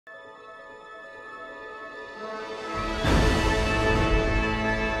Hi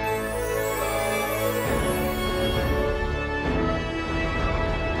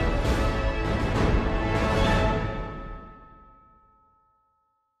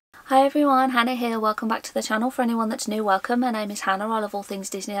everyone, Hannah here. Welcome back to the channel. For anyone that's new, welcome. My name is Hannah. I love all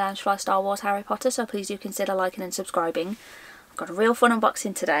things Disney, Loungefly, Star Wars, Harry Potter, so please do consider liking and subscribing. I've got a real fun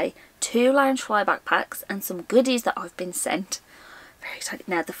unboxing today. 2 Loungefly backpacks and some goodies that I've been sent. Very excited.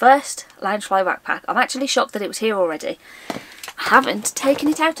 Now the first Loungefly backpack, I'm actually shocked that it was here already. I haven't taken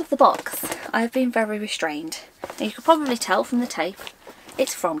it out of the box. I have been very restrained. And you can probably tell from the tape,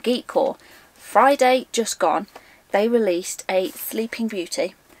 it's from GeekCore. Friday just gone, they released a Sleeping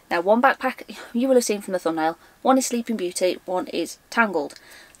Beauty. Now one backpack, you will have seen from the thumbnail, one is Sleeping Beauty, one is Tangled.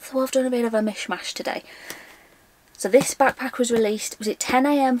 So I've done a bit of a mishmash today. So this backpack was released, was it 10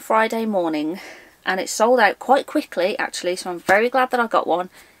 AM Friday morning, and it sold out quite quickly actually, so I'm very glad that I got one.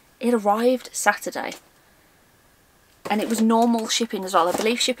 It arrived Saturday. And it was normal shipping as well. I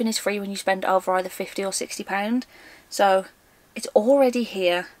believe shipping is free when you spend over either £50 or £60. So it's already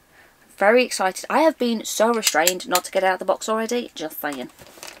here. I'm very excited. I have been so restrained not to get it out of the box already, just saying.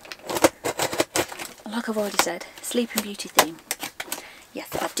 Like I've already said, Sleeping Beauty theme. Yes,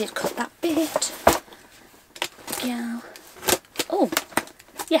 I did cut that bit. Yeah. Oh,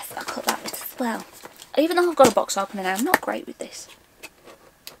 yes, I cut that bit as well. Even though I've got a box opener now, I'm not great with this.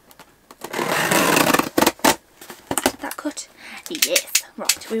 That cut? Yes.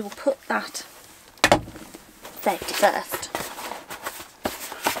 Right, we will put that safety first.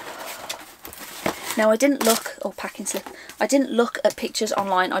 Now I didn't look, or packing slip, I didn't look at pictures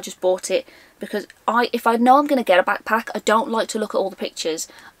online, I just bought it because if I know I'm going to get a backpack, I don't like to look at all the pictures.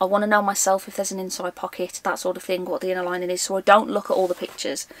 I want to know myself if there's an inside pocket, that sort of thing, what the inner lining is, so I don't look at all the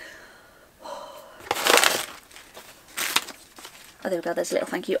pictures. Oh, there we go, there's a little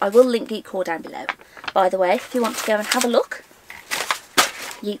thank you. I will link GeekCore down below. By the way, if you want to go and have a look,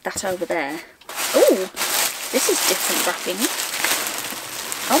 yeet that over there. Oh, this is different wrapping.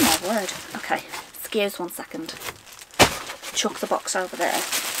 Oh my word. Okay, excuse 1 second. Chuck the box over there.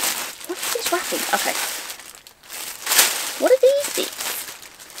 What is this wrapping? Okay. What are these bits?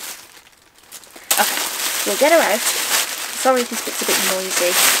 Okay, we'll get her out. Sorry if this bit's a bit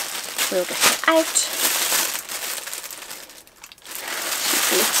noisy. We'll get her out. She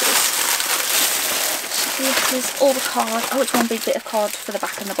glitters. She glitters. All the card. Oh, it's one big bit of card for the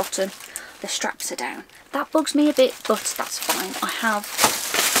back and the bottom. The straps are down. That bugs me a bit, but that's fine. I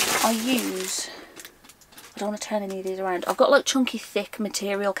don't want to turn any of these around. I've got like chunky thick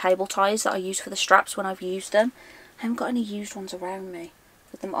material cable ties that I use for the straps when I've used them. I haven't got any used ones around me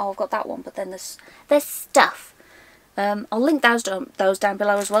with them. Oh, I've got that one, but then there's stuff. I'll link those down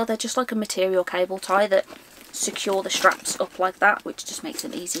below as well. They're just like a material cable tie that secure the straps up like that, which just makes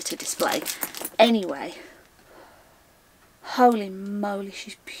them easier to display. Anyway, holy moly,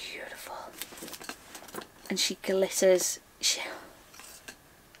 she's beautiful. And she glitters.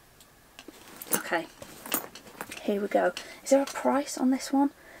 Okay, here we go. Is there a price on this one?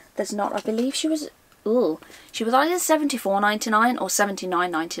 There's not. I believe she was, she was either $74.99 or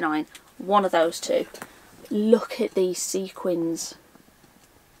 $79.99. One of those two. Look at these sequins.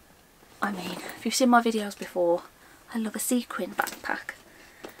 I mean, if you've seen my videos before, I love a sequin backpack.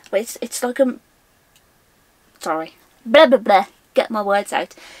 But it's like a, sorry, blah blah blah. Get my words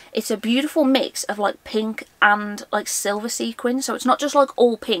out. It's a beautiful mix of like pink and like silver sequins, so it's not just like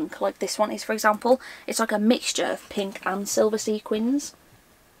all pink like this one is, for example. It's like a mixture of pink and silver sequins.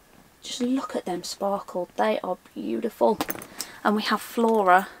 Just look at them sparkle. They are beautiful. And we have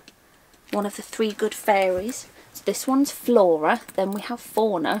Flora, one of the 3 good fairies. So this one's Flora. Then we have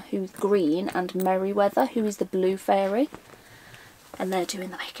Fauna, who's green, and Merryweather, who is the blue fairy. And they're doing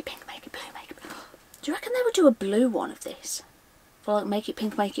the make it pink, make it blue, make it blue. Do you reckon they would do a blue one of this? For like make it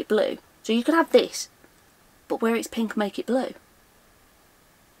pink, make it blue. So you could have this, but where it's pink, make it blue.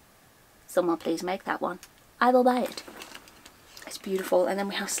 Someone please make that one. I will buy it. It's beautiful. And then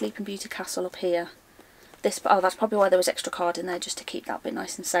we have Sleeping Beauty Castle up here. This, oh, that's probably why there was extra card in there, just to keep that bit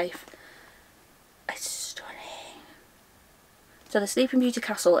nice and safe. It's stunning. So the Sleeping Beauty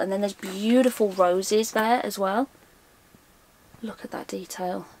Castle, and then there's beautiful roses there as well. Look at that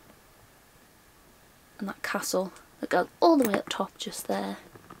detail. And that castle that goes all the way up top just there.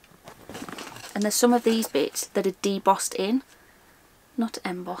 And there's some of these bits that are debossed in, not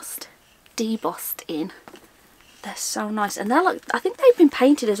embossed, debossed in. They're so nice, and they're like, I think they've been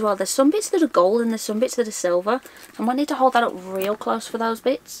painted as well. There's some bits that are gold and there's some bits that are silver. I might need to hold that up real close for those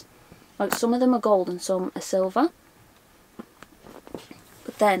bits. Like some of them are gold and some are silver.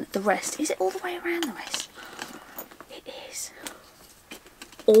 But then the rest, is it all the way around the rest? It is.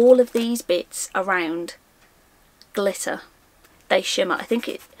 All of these bits around glitter. They shimmer. I think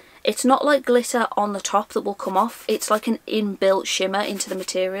it's not like glitter on the top that will come off. It's like an inbuilt shimmer into the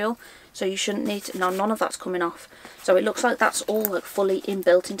material. So you shouldn't need to, no, none of that's coming off. So it looks like that's all like fully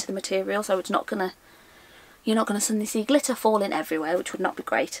inbuilt into the material. So it's not gonna, you're not gonna suddenly see glitter falling everywhere, which would not be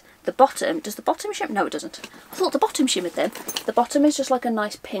great. The bottom, does the bottom shimmer? No, it doesn't. I thought the bottom shimmered then. The bottom is just like a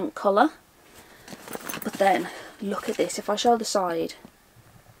nice pink colour. But then, look at this. If I show the side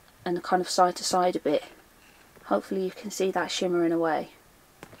and the kind of side to side a bit, hopefully you can see that shimmering away.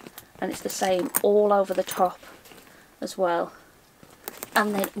 And it's the same all over the top as well.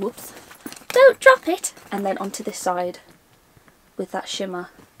 And then, whoops, don't drop it! And then onto this side with that shimmer.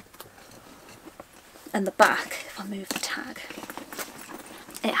 And the back, if I move the tag,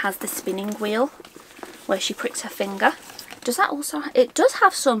 it has the spinning wheel where she pricks her finger. Does that also, it does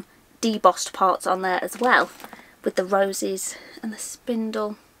have some debossed parts on there as well, with the roses and the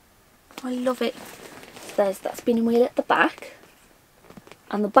spindle. I love it. There's that spinning wheel at the back,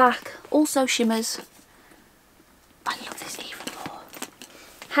 and the back also shimmers. I love this even more.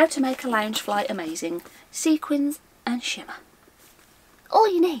 How to make a loungefly amazing. Sequins and shimmer.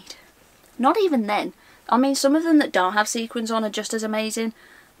 All you need. Not even then. I mean, some of them that don't have sequins on are just as amazing,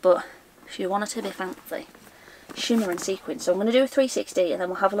 but if you want it to be fancy, shimmer and sequins. So I'm going to do a 360 and then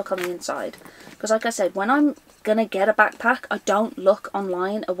we'll have a look on the inside. Because like I said, when I'm going to get a backpack, I don't look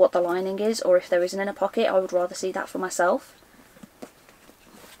online at what the lining is or if there isn't in a pocket. I would rather see that for myself.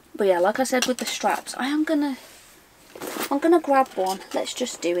 But yeah, like I said with the straps, I'm gonna grab one. Let's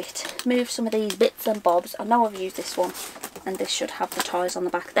just do it. Move some of these bits and bobs. I know I've used this one, and this should have the ties on the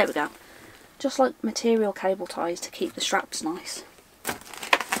back. There we go. Just like material cable ties to keep the straps nice.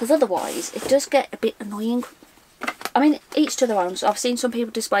 Because otherwise, it does get a bit annoying. I mean, each to their own. So I've seen some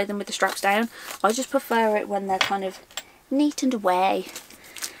people display them with the straps down. I just prefer it when they're kind of neat and away,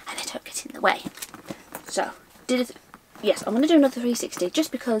 and they don't get in the way. So, yes, I'm going to do another 360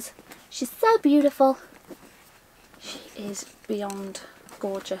 just because she's so beautiful. She is beyond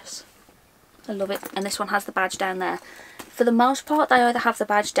gorgeous. I love it. And this one has the badge down there. For the most part, they either have the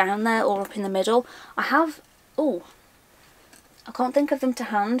badge down there or up in the middle. I have, oh, I can't think of them to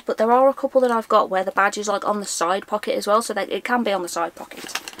hand, but there are a couple that I've got where the badge is like on the side pocket as well, so that it can be on the side pocket.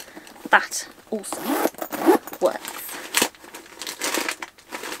 That also works.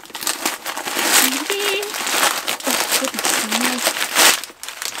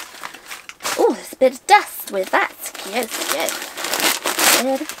 Oh, there's a bit of dust with that. Cute.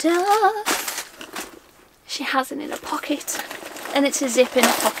 Bit of dust. She has it in a pocket, and it's a zip in a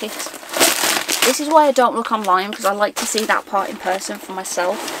pocket. This is why I don't look online, because I like to see that part in person for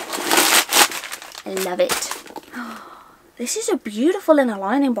myself. I love it. This is a beautiful inner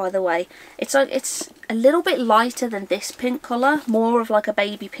lining, by the way. It's like, it's a little bit lighter than this pink colour, more of like a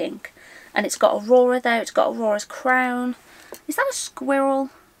baby pink. And it's got Aurora there, it's got Aurora's crown. Is that a squirrel?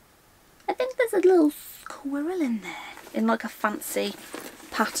 I think there's a little squirrel in there, in like a fancy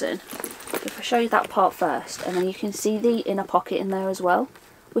pattern. If I show you that part first, and then you can see the inner pocket in there as well,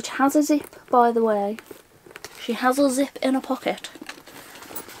 which has a zip, by the way. She has a zip in a pocket.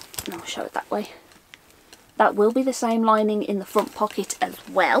 And I'll show it that way. That will be the same lining in the front pocket as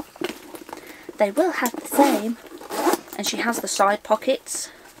well. They will have the same. And she has the side pockets.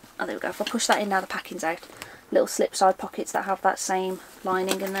 Oh, there we go. If I push that in now, the packing's out. Little slip side pockets that have that same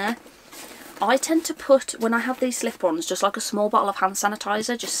lining in there. I tend to put, when I have these slip-ons, just like a small bottle of hand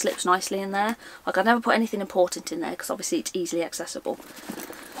sanitizer, just slips nicely in there. Like, I never put anything important in there because obviously it's easily accessible.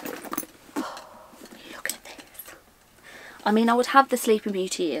 Oh, look at this. I mean, I would have the Sleeping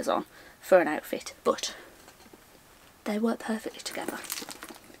Beauty ears on for an outfit, but they work perfectly together.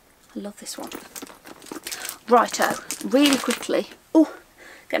 I love this one. Righto, really quickly. Oh,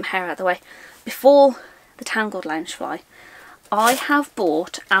 get my hair out of the way. Before the Tangled Loungefly, I have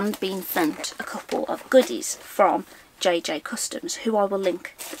bought and been sent a couple of goodies from JJ Customs, who I will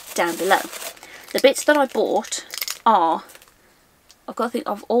link down below. The bits that I bought are,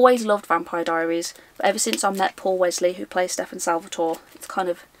 I've always loved Vampire Diaries, but ever since I met Paul Wesley, who plays Stefan Salvatore, it's kind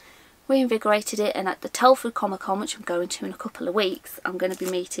of reinvigorated it. And at the Telford Comic Con, which I'm going to in a couple of weeks, I'm going to be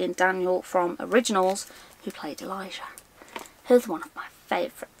meeting Daniel from Originals, who played Elijah. He's one of my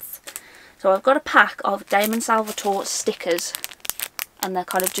favourites. So I've got a pack of Damon Salvatore stickers, and they're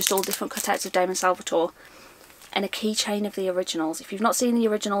kind of just all different cutouts of Damon Salvatore, and a keychain of the Originals. If you've not seen the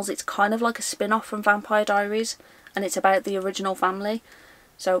Originals, it's kind of like a spin-off from Vampire Diaries, and it's about the original family.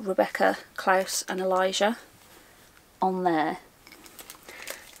 So Rebecca, Klaus and Elijah on there.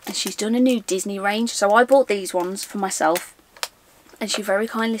 And she's done a new Disney range, so I bought these ones for myself, and she very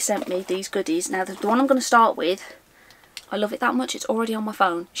kindly sent me these goodies. Now the one I'm going to start with, I love it that much, it's already on my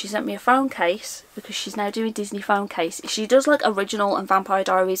phone. She sent me a phone case because she's now doing Disney phone case. She does like Original and Vampire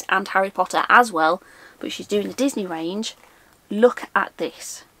Diaries and Harry Potter as well, but she's doing the Disney range. Look at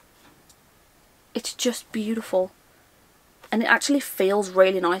this. It's just beautiful. And it actually feels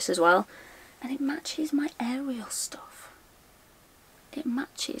really nice as well. And it matches my Ariel stuff. It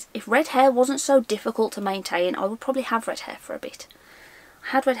matches. If red hair wasn't so difficult to maintain, I would probably have red hair for a bit. I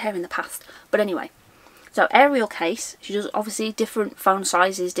had red hair in the past. But anyway. So Ariel case. She does obviously different phone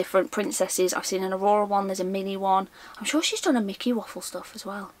sizes, different princesses. I've seen an Aurora one. There's a Minnie one. I'm sure she's done a Mickey waffle stuff as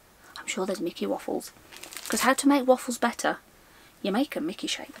well. I'm sure there's Mickey waffles. Because how to make waffles better? You make them Mickey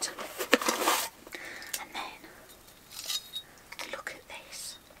shaped.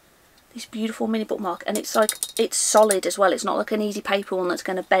 This beautiful mini bookmark, and it's like, it's solid as well. It's not like an easy paper one that's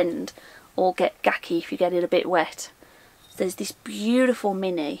going to bend or get gacky if you get it a bit wet. There's this beautiful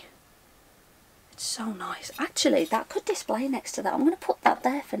mini. It's so nice. Actually, that could display next to that. I'm going to put that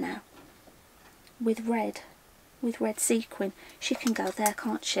there for now. With red sequin. She can go there,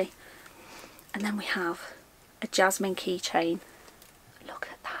 can't she? And then we have a Jasmine keychain. Look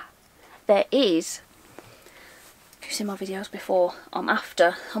at that. There is... If you've seen my videos before, I'm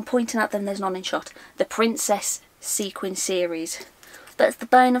pointing at them, there's none in shot. The Princess Sequin series. That's the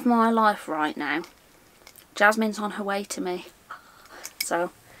bane of my life right now. Jasmine's on her way to me.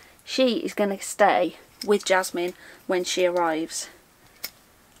 So, she is going to stay with Jasmine when she arrives.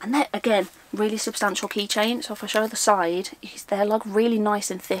 And they're, again, really substantial keychain. So if I show the side, they're like really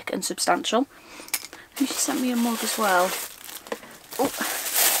nice and thick and substantial. And she sent me a mug as well. Oh,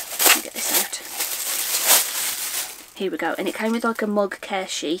 let me get this out. Here we go, and it came with like a mug care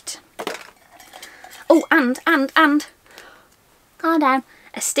sheet. Oh, and calm down,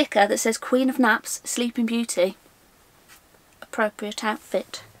 a sticker that says Queen of Naps, Sleeping Beauty. Appropriate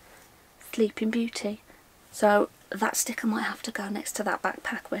outfit, Sleeping Beauty. So that sticker might have to go next to that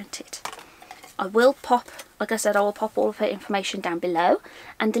backpack, won't it? I will pop, like I said, I will pop all of her information down below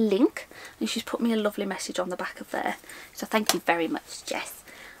and a link. And she's put me a lovely message on the back of there. So thank you very much, Jess.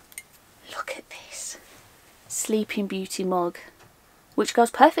 Look at this. Sleeping Beauty mug, which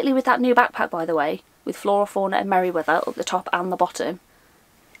goes perfectly with that new backpack, by the way, with Flora, Fauna and Merryweather up the top and the bottom.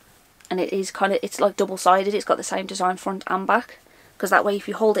 And it is kind of, it's like double-sided, it's got the same design front and back, because that way if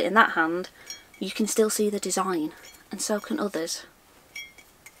you hold it in that hand you can still see the design, and so can others,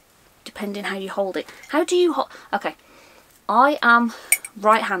 depending how you hold it. How do you hold... Okay, I am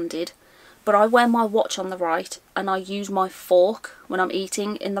right-handed, but I wear my watch on the right and I use my fork when I'm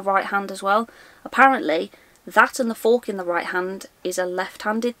eating in the right hand as well. Apparently that and the fork in the right hand is a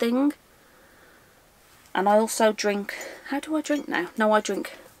left-handed thing. And I also drink... How do I drink now? No, I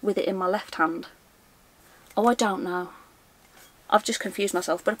drink with it in my left hand. Oh, I don't know. I've just confused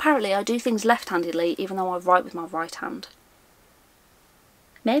myself. But apparently I do things left-handedly even though I write with my right hand.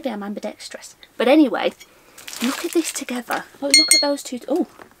 Maybe I'm ambidextrous. But anyway, look at this together. Oh, look at those two... Oh,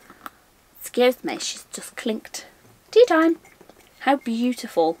 excuse me, she's just clinked. Tea time. How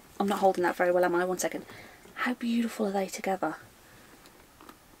beautiful. I'm not holding that very well, am I? 1 second. How beautiful are they together?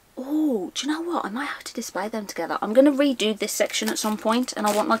 Oh, do you know what? I might have to display them together. I'm going to redo this section at some point, and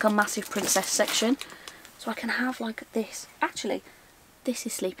I want like a massive princess section. So I can have like this. Actually, this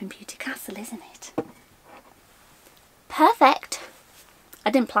is Sleeping Beauty Castle, isn't it? Perfect.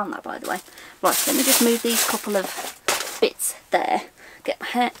 I didn't plan that, by the way. Right, let me just move these couple of bits there. Get my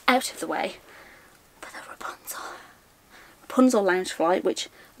hair out of the way for the Rapunel Loungefly, which...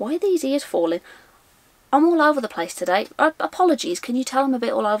 Why are these ears falling? I'm all over the place today. Apologies, can you tell I'm a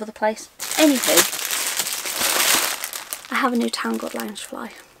bit all over the place? Anywho, I have a new Tangled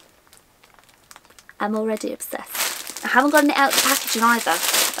Loungefly. I'm already obsessed. I haven't gotten it out of the packaging either.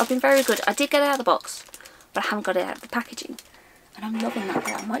 I've been very good. I did get it out of the box, but I haven't got it out of the packaging. And I'm loving that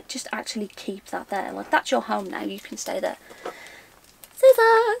bit. I might just actually keep that there. Like, that's your home now. You can stay there.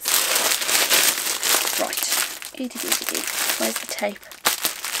 Scissors! Right. Where's the tape?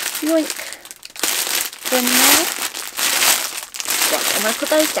 Yoink. One more. Right, I'm going to put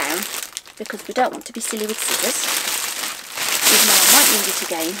those down because we don't want to be silly with scissors. Even though I might need it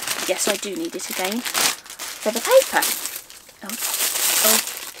again. Yes, I do need it again. For the paper.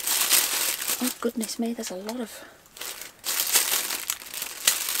 Oh goodness me, there's a lot of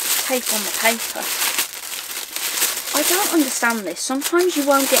tape on the paper. I don't understand this. Sometimes you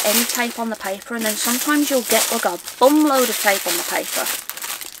won't get any tape on the paper, and then sometimes you'll get like a bum load of tape on the paper.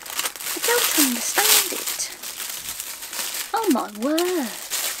 I don't understand it. Oh my word.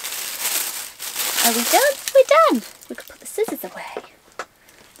 Are we done? We're done. We can put the scissors away.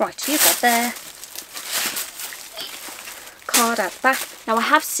 Right, you go there. card at the back. Now I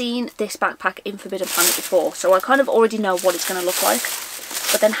have seen this backpack in Forbidden Planet before, so I kind of already know what it's going to look like.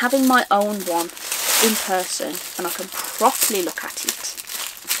 But then having my own one in person and I can properly look at it.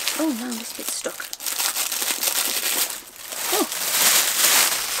 Oh no, this bit's stuck. Oh,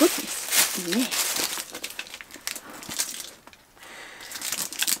 goodness me.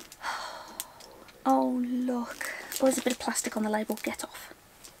 Oh look. Oh, there's a bit of plastic on the label. Get off.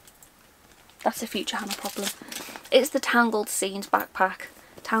 That's a future Hannah problem. It's the Tangled Scenes backpack.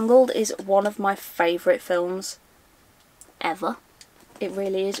 Tangled is one of my favourite films ever. It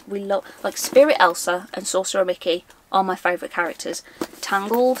really is. We love, like, Spirit Elsa and Sorcerer Mickey are my favourite characters.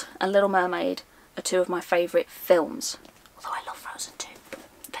 Tangled and Little Mermaid are two of my favourite films. Although I love Frozen too,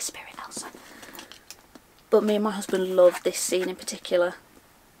 for Spirit Elsa. But me and my husband love this scene in particular.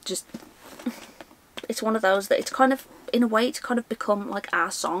 Just, it's one of those that it's kind of, in a way, it's kind of become like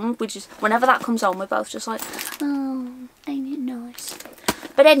our song. We just, whenever that comes on, we're both just like, oh, ain't it nice?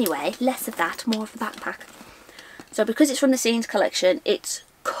 But anyway, less of that, more of the backpack. So because it's from the Scenes collection, it's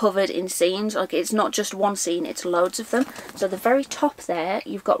covered in scenes. Like, it's not just one scene, it's loads of them. So the very top there,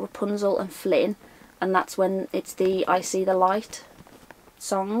 you've got Rapunzel and Flynn, and that's when it's the I See the Light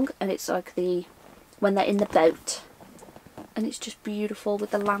song, and it's like the, when they're in the boat, and it's just beautiful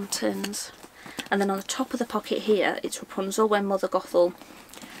with the lanterns. And then on the top of the pocket here, it's Rapunzel when Mother Gothel,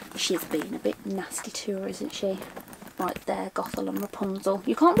 she's been a bit nasty to her, isn't she? Right there, Gothel and Rapunzel.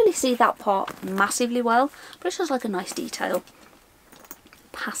 You can't really see that part massively well, but it's just like a nice detail.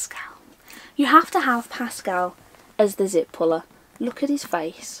 Pascal. You have to have Pascal as the zip puller. Look at his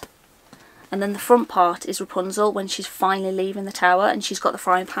face. And then the front part is Rapunzel when she's finally leaving the tower and she's got the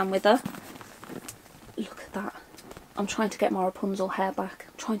frying pan with her. Look at that. I'm trying to get my Rapunzel hair back.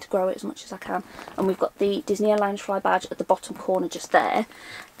 I'm trying to grow it as much as I can. And we've got the Disneyland Loungefly badge at the bottom corner just there.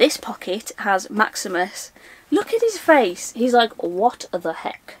 This pocket has Maximus. Look at his face. He's like, what the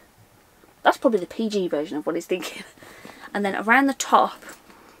heck? That's probably the PG version of what he's thinking. And then around the top,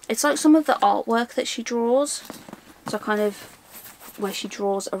 it's like some of the artwork that she draws. So kind of where she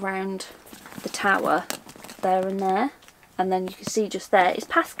draws around the tower, there and there. And then you can see just there is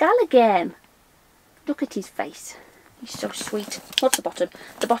Pascal again. Look at his face. He's so sweet. What's the bottom?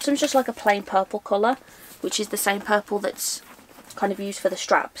 The bottom's just like a plain purple colour, which is the same purple that's kind of used for the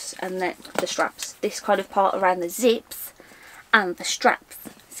straps, and then the straps, this kind of part around the zips and the straps,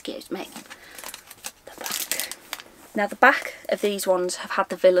 excuse me. The back. Now the back of these ones have had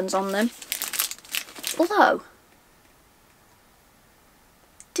the villains on them, although,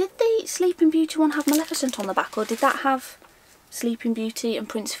 did the Sleeping Beauty one have Maleficent on the back, or did that have Sleeping Beauty and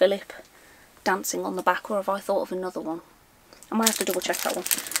Prince Philip dancing on the back, or have I thought of another one? I might have to double check that one.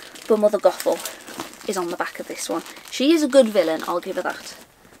 But Mother Gothel is on the back of this one. She is a good villain, I'll give her that.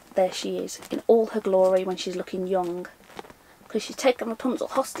 There she is, in all her glory when she's looking young. Because she's taken Rapunzel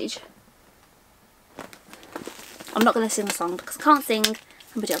hostage. I'm not going to sing the song because I can't sing and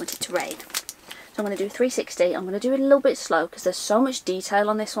we don't want it to rain. So I'm going to do 360. I'm going to do it a little bit slow because there's so much detail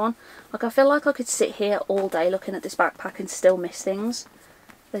on this one. Like, I feel like I could sit here all day looking at this backpack and still miss things.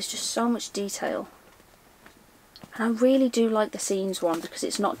 There's just so much detail. And I really do like the scenes one because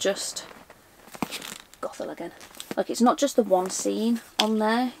it's not just Gothel again. Like, it's not just the one scene on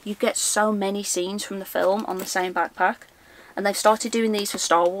there. You get so many scenes from the film on the same backpack. And they've started doing these for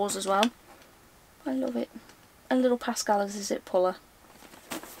Star Wars as well. I love it. A little Pascal as a zip puller.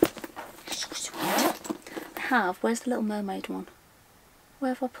 So sweet. I have, where's the Little Mermaid one?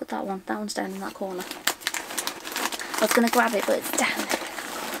 Where have I put that one? That one's down in that corner. I was going to grab it, but it's down there.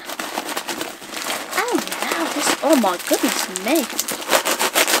 Oh my goodness me.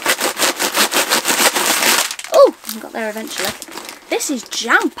 Oh, I got there eventually. This is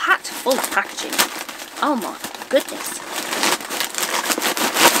jam-packed full of packaging. Oh my goodness.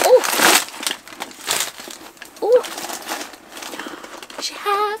 Oh. Oh. She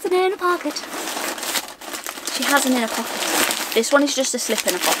has an inner pocket. She has an inner pocket. This one is just a slip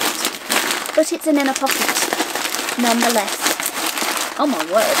in a pocket. But it's an inner pocket, nonetheless. Oh my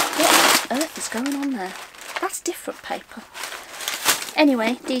word. What on earth is going on there? That's different paper.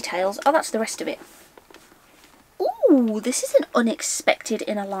 Anyway, details. Oh, that's the rest of it. Ooh, this is an unexpected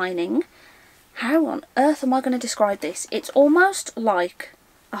inner lining. How on earth am I going to describe this? It's almost like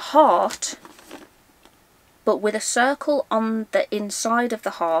a heart, but with a circle on the inside of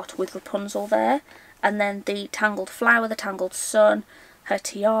the heart with Rapunzel there. And then the tangled flower, the tangled sun, her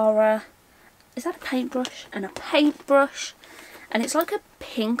tiara. Is that a paintbrush? And a paintbrush. And it's like a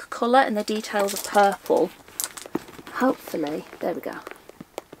pink colour and the details are purple. Hopefully, there we go.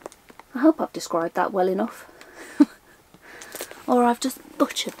 I hope I've described that well enough. Or I've just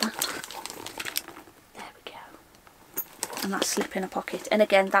butchered that. There we go. and that slip in a pocket. And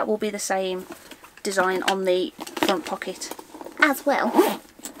again, that will be the same design on the front pocket as well. Oh,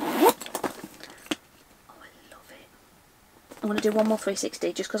 I love it. I'm going to do one more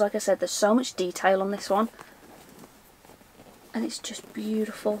 360 just because, like I said, there's so much detail on this one. And it's just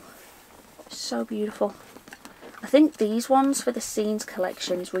beautiful. So beautiful. I think these ones for the Scenes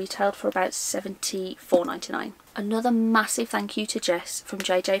collection is retailed for about $74.99. Another massive thank you to Jess from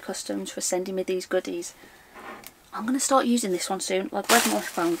JJ Customs for sending me these goodies. I'm going to start using this one soon. Like, where's my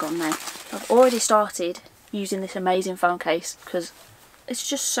phone gone now? I've already started using this amazing phone case because it's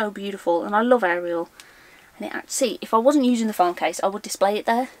just so beautiful, and I love Ariel. And see, if I wasn't using the phone case, I would display it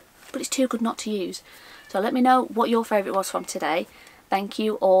there, but it's too good not to use. So let me know what your favourite was from today. Thank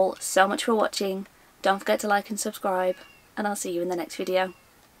you all so much for watching. Don't forget to like and subscribe, and I'll see you in the next video.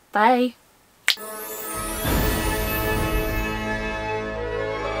 Bye!